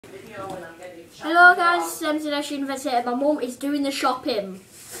Hello guys, it's MZS Unniverse. My mum is doing the shopping.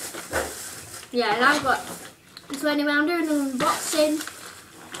 Yeah, and I've got, so anyway, I'm doing an unboxing.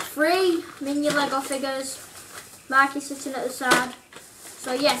 3 Minion Lego figures. Mikey's sitting at the side.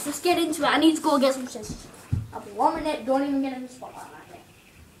 So yes, let's get into it. I need to go get some scissors. I'll be 1 minute, don't even get in the spotlight like it.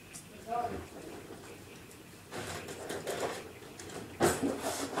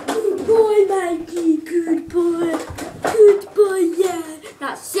 Good boy, Mikey, good boy. Good boy, yeah.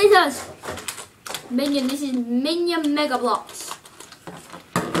 That's scissors. Minion, this is Minion MegaBlocks.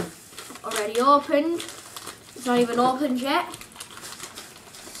 Already opened. It's not even opened yet.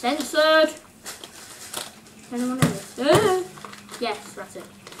 Censored. Is anyone in this? Yes, that's it.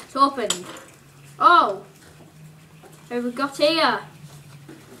 It's opened. Oh. Who have we got here?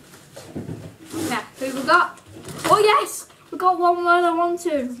 Yeah, who have we got? Oh yes! We got one that I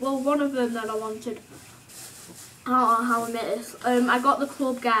wanted. Well, one of them that I wanted. I don't know how I made this. I got the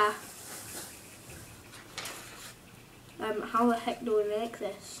club guy. How the heck do we make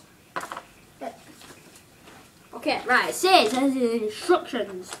this? Okay, right, it says the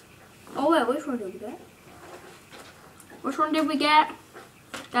instructions. Oh wait, which one did we get? Which one did we get?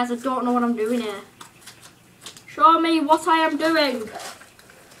 Guys, I don't know what I'm doing here. Show me what I am doing.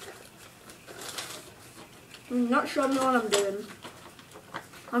 I'm not showing me what I'm doing.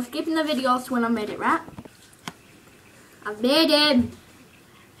 I'm skipping the videos when I made it, right? I've made him.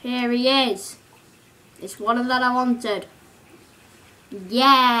 Here he is. It's one of that I wanted.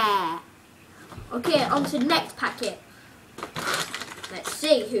 Yeah. Okay, on to the next packet. Let's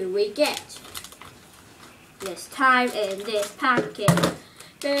see who we get. This time in this packet.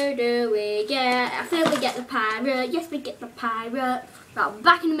 Who do we get? I think we get the pirate. Yes, we get the pirate. Right, I'll be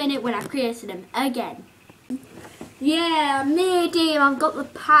back in a minute when I've created him again. Yeah, I made him. I've got the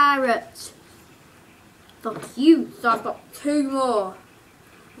pirate. Fuck you. So I've got 2 more.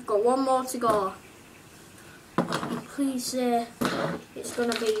 I've got 1 more to go. Please say it's going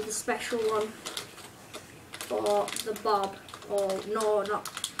to be the special one for the bob. Oh, no, not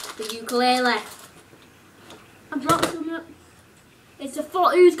the ukulele. I dropped something. It's a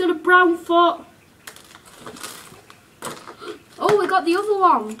foot. Who's got a brown foot? Oh, we got the other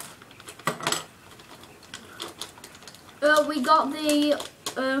one. We got the...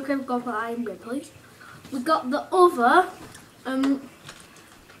 okay, we've got the iron grip, please. We got the other...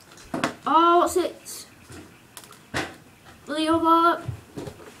 oh, what's it? The other...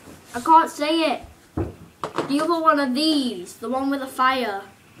 I can't say it. The other one of these. The one with the fire.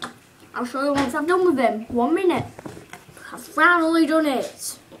 I'll show you once I've done with him. 1 minute. I've finally done it.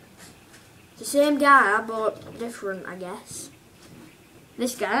 It's the same guy, but different, I guess.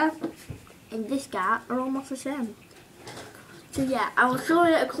 This guy and this guy are almost the same. So yeah, I will show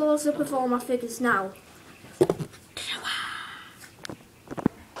you a close-up of all my figures now.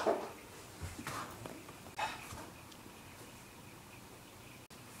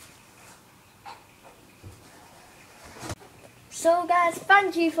 So guys,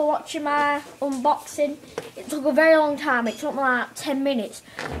 thank you for watching my unboxing. It took a very long time. It took me like 10 minutes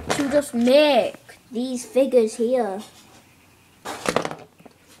to just make these figures here.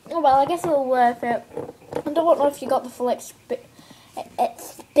 Oh well, I guess it was worth it. I don't know if you got the full experience.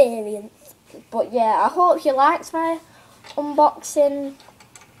 But yeah, I hope you liked my unboxing.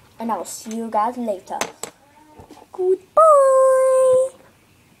 And I'll see you guys later. Goodbye.